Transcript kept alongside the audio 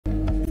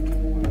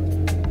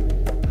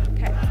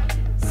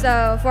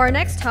So for our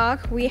next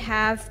talk, we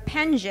have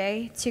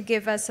PanJ to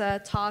give us a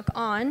talk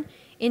on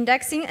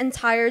indexing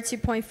entire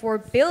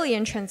 2.4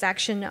 billion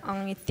transaction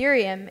on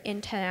Ethereum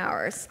in 10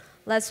 hours.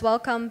 Let's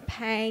welcome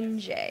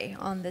PanJ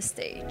on the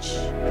stage.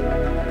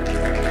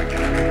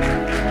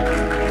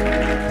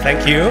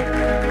 Thank you.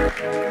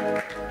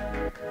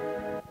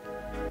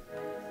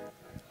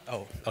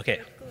 Oh,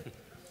 okay.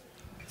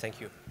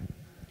 Thank you.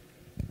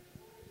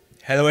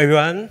 Hello,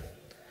 everyone.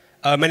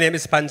 My name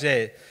is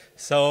PanJ.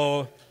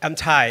 So I'm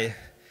Thai.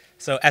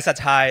 So as a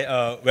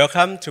Thai,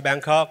 welcome to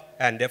Bangkok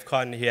and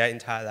Devcon here in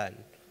Thailand.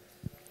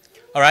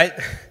 All right.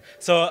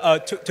 So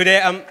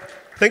today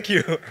thank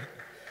you.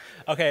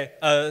 Okay.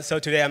 So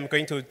today I'm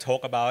going to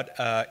talk about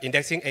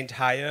indexing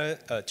entire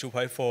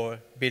 2.4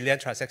 billion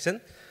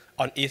transactions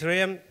on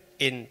Ethereum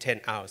in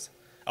 10 hours.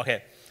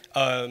 Okay.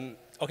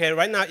 Okay.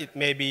 Right now it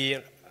may be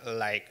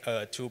like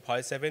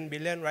 2.7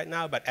 billion right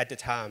now, but at the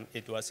time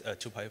it was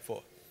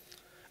 2.4.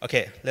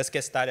 Okay. Let's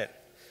get started.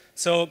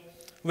 So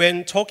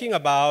when talking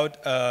about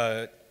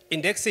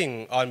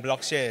indexing on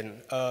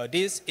blockchain,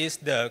 this is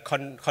the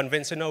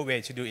conventional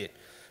way to do it.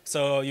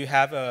 So you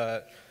have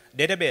a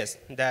database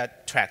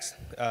that tracks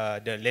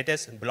the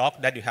latest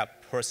block that you have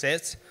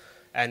processed,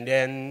 and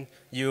then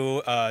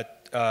you call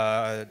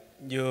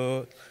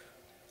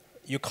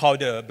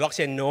the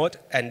blockchain node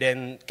and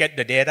then get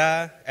the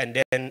data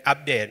and then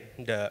update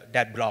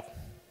that block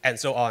and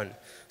so on.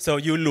 So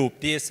you loop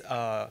this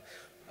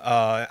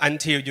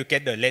until you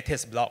get the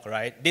latest block,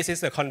 right? This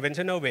is the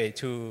conventional way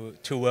to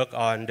work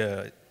on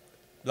the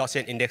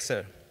blockchain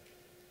indexer.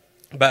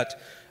 But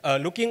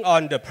looking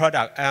on the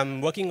product I'm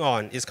working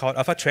on is called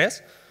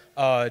AlphaTrace.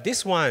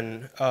 This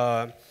one,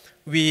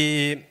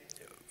 we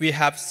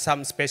have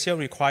some special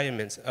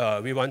requirements.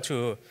 We want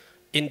to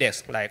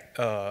index like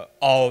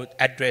all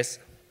address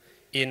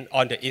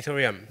on the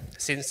Ethereum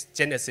since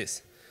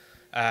Genesis.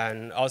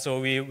 And also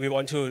we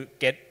want to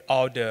get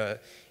all the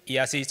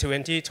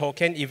ERC20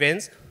 token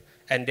events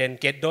and then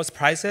get those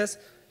prices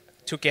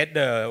to get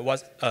the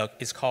what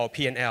is called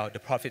P&L, the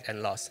profit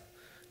and loss.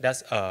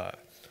 That's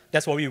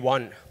what we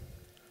want.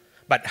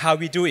 But how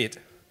we do it?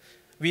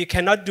 We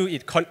cannot do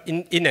it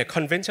in a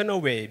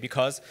conventional way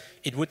because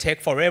it would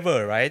take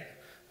forever, right?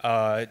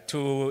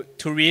 To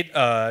read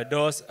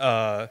those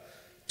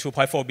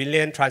 2.4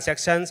 billion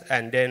transactions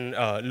and then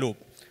loop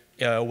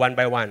one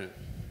by one.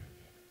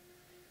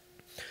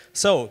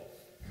 So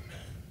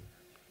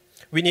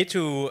we need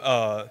to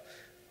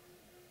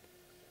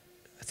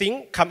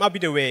come up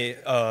with a way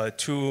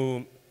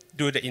to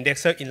do the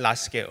indexer in large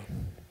scale.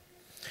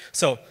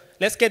 So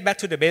let's get back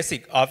to the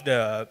basic of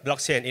the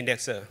blockchain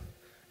indexer.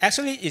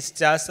 Actually, it's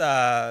just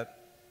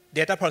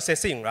data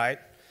processing, right?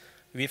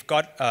 We've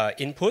got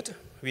input,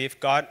 we've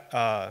got,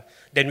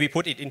 then we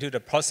put it into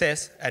the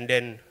process, and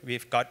then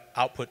we've got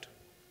output.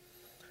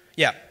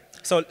 Yeah,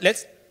 so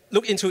let's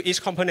look into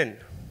each component.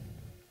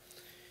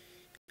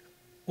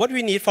 What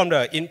we need from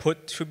the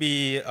input to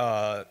be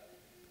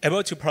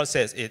able to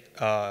process it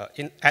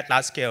at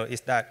large scale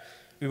is that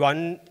we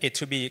want it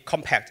to be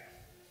compact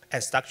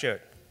and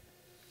structured.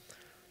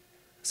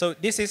 So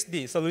this is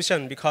the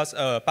solution because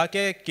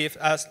Packet gives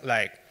us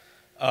like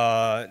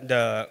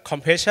the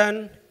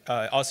compression.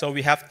 Also,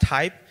 we have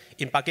type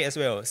in Packet as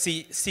well.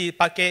 C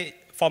Packet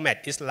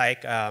format is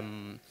like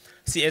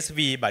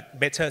CSV, but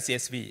better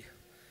CSV.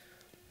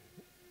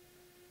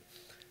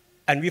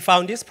 And we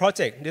found this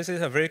project. This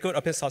is a very good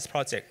open source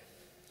project.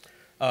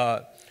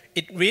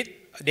 It reads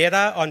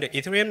data on the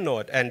Ethereum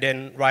node and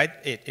then write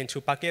it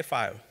into Packet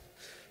file.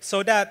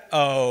 So that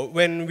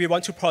when we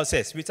want to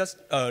process, we just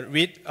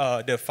read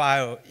the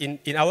file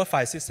in our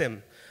file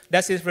system.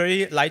 That is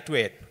very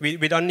lightweight.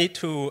 We don't need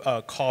to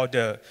call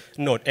the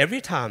node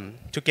every time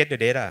to get the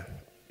data.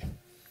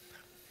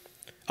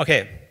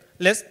 Okay,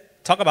 let's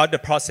talk about the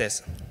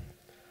process.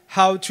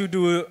 How to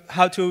do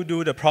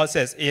the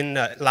process in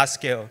large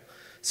scale.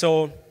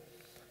 So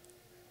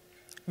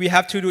we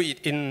have to do it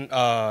in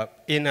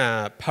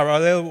a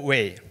parallel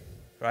way,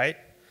 right?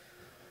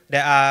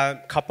 There are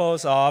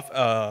couples of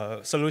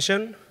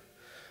solutions.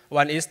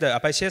 One is the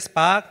Apache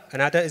Spark,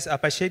 another is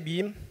Apache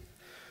Beam.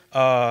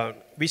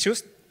 We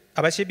choose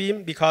Apache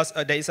Beam because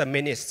there is a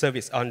managed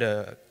service on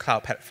the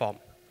cloud platform.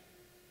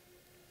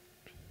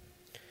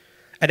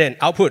 And then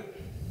output.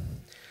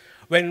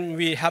 When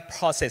we have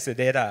processed the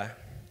data,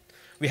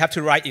 we have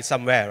to write it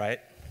somewhere, right?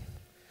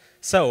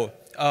 So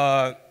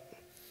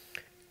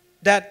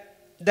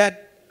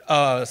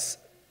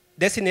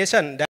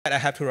destination that I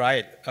have to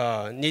write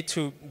need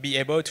to be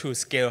able to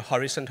scale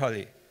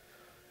horizontally,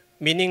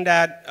 meaning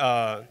that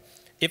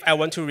if I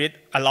want to read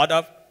a lot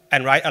of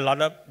and write a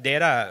lot of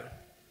data,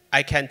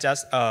 I can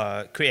just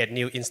create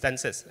new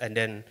instances and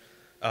then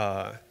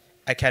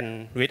I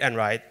can read and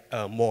write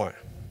more.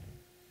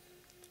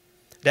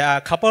 There are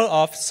a couple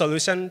of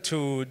solutions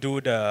to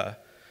do the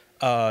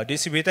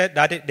distributed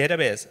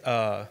database.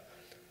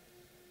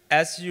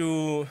 As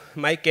you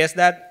might guess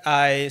that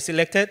I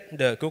selected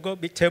the Google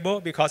Big Table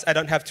because I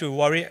don't have to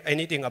worry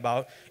anything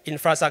about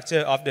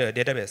infrastructure of the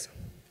database.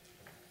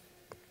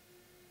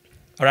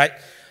 All right,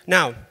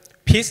 now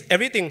piece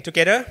everything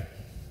together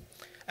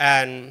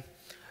and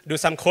do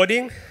some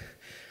coding.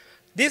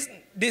 This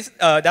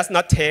does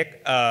not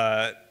take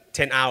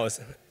 10 hours.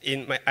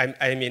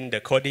 I mean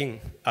the coding.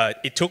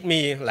 It took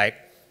me like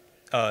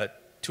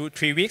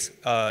 2-3 weeks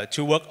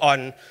to work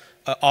on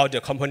all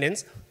the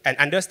components and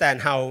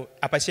understand how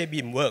Apache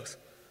Beam works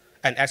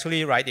and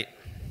actually write it.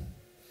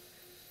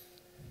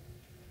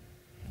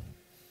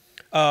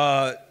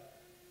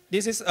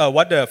 This is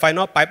what the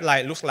final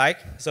pipeline looks like.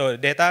 So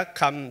data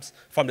comes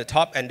from the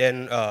top and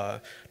then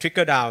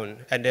trickle down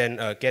and then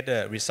get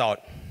the result.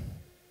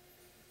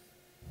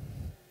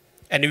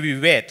 And we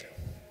wait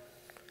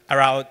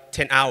around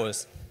 10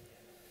 hours.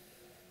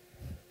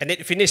 And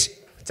it finished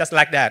just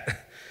like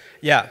that.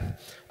 Yeah.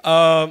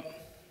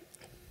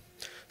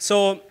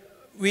 So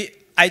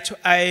I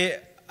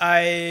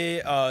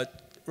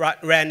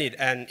ran it,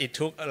 and it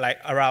took like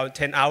around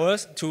 10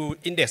 hours to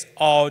index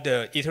all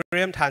the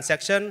Ethereum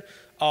transaction,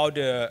 all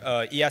the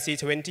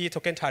ERC20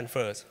 token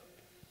transfers.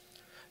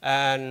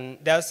 And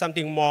there's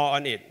something more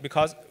on it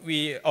because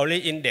we only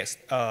indexed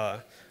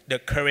the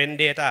current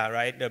data,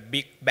 right? The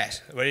big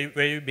batch, very,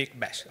 very big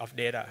batch of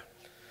data,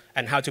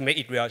 and how to make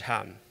it real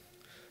time.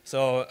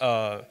 So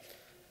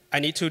I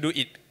need to do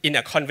it in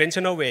a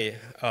conventional way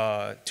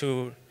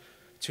to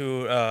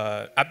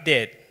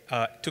update,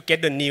 to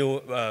get the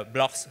new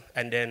blocks.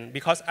 And then,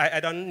 because I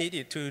don't need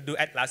it to do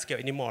at large scale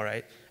anymore,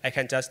 right? I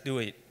can just do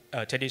it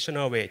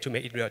traditional way to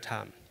make it real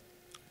time.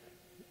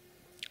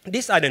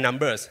 These are the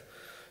numbers.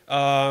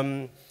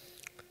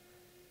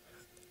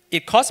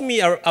 It cost me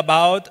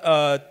about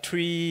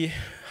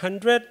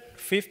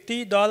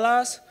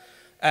 $350,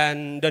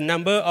 and the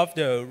number of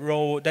the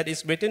row that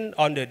is written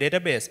on the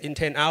database in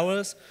 10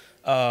 hours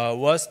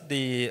was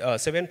the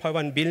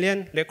 7.1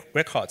 billion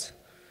records.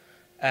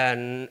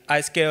 And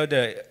I scaled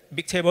the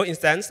Bigtable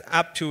instance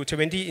up to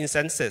 20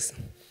 instances.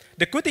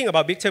 The good thing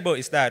about Bigtable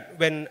is that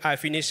when I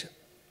finish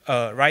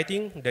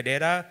writing the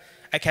data,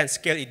 I can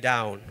scale it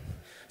down.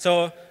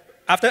 So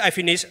after I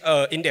finish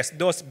index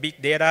those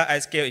big data, I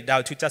scale it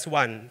down to just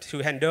one to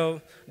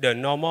handle the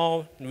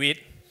normal read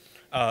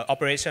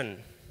operation.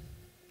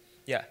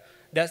 Yeah,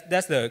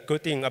 that's the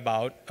good thing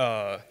about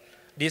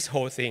this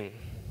whole thing.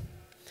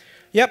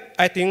 Yep,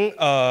 I think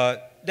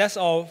that's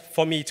all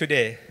for me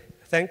today.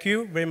 Thank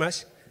you very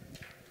much.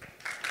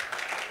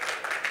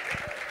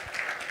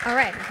 All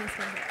right,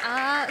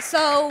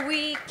 so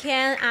we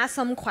can ask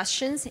some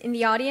questions in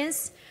the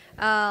audience.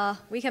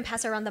 We can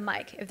pass around the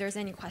mic if there's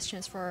any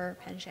questions for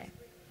PanJ.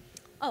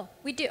 Oh,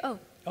 we do. Oh,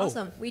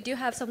 awesome. We do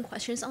have some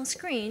questions on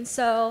screen.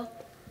 So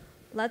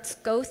let's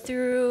go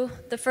through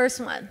the first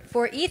one.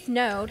 For ETH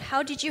node,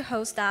 how did you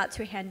host that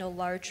to handle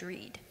large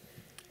read?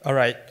 All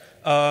right.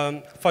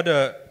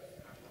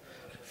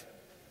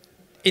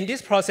 In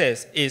this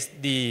process is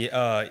the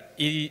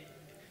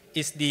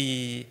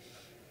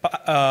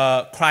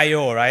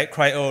cryo, right?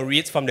 Cryo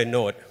reads from the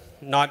node,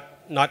 not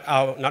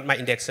my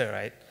indexer,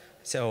 right?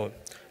 So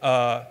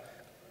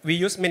we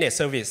use managed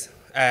service,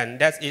 and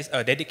that is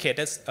a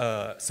dedicated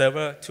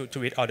server to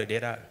read all the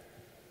data.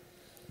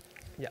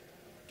 Yeah.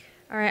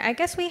 All right, I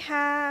guess we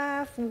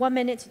have 1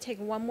 minute to take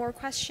one more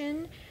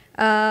question.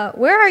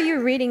 Where are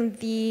you reading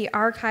the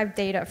archive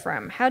data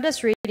from? How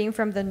does reading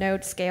from the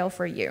node scale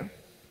for you?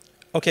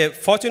 Okay,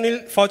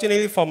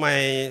 fortunately for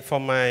my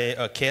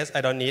case,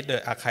 I don't need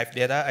the archive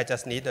data. I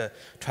just need the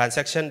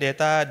transaction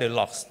data, the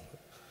logs.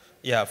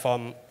 Yeah,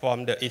 from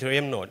the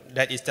Ethereum node.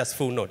 That is just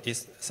full node. It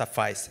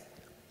suffices.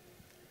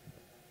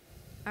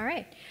 All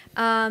right.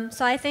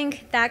 So I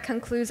think that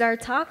concludes our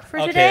talk for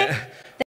today.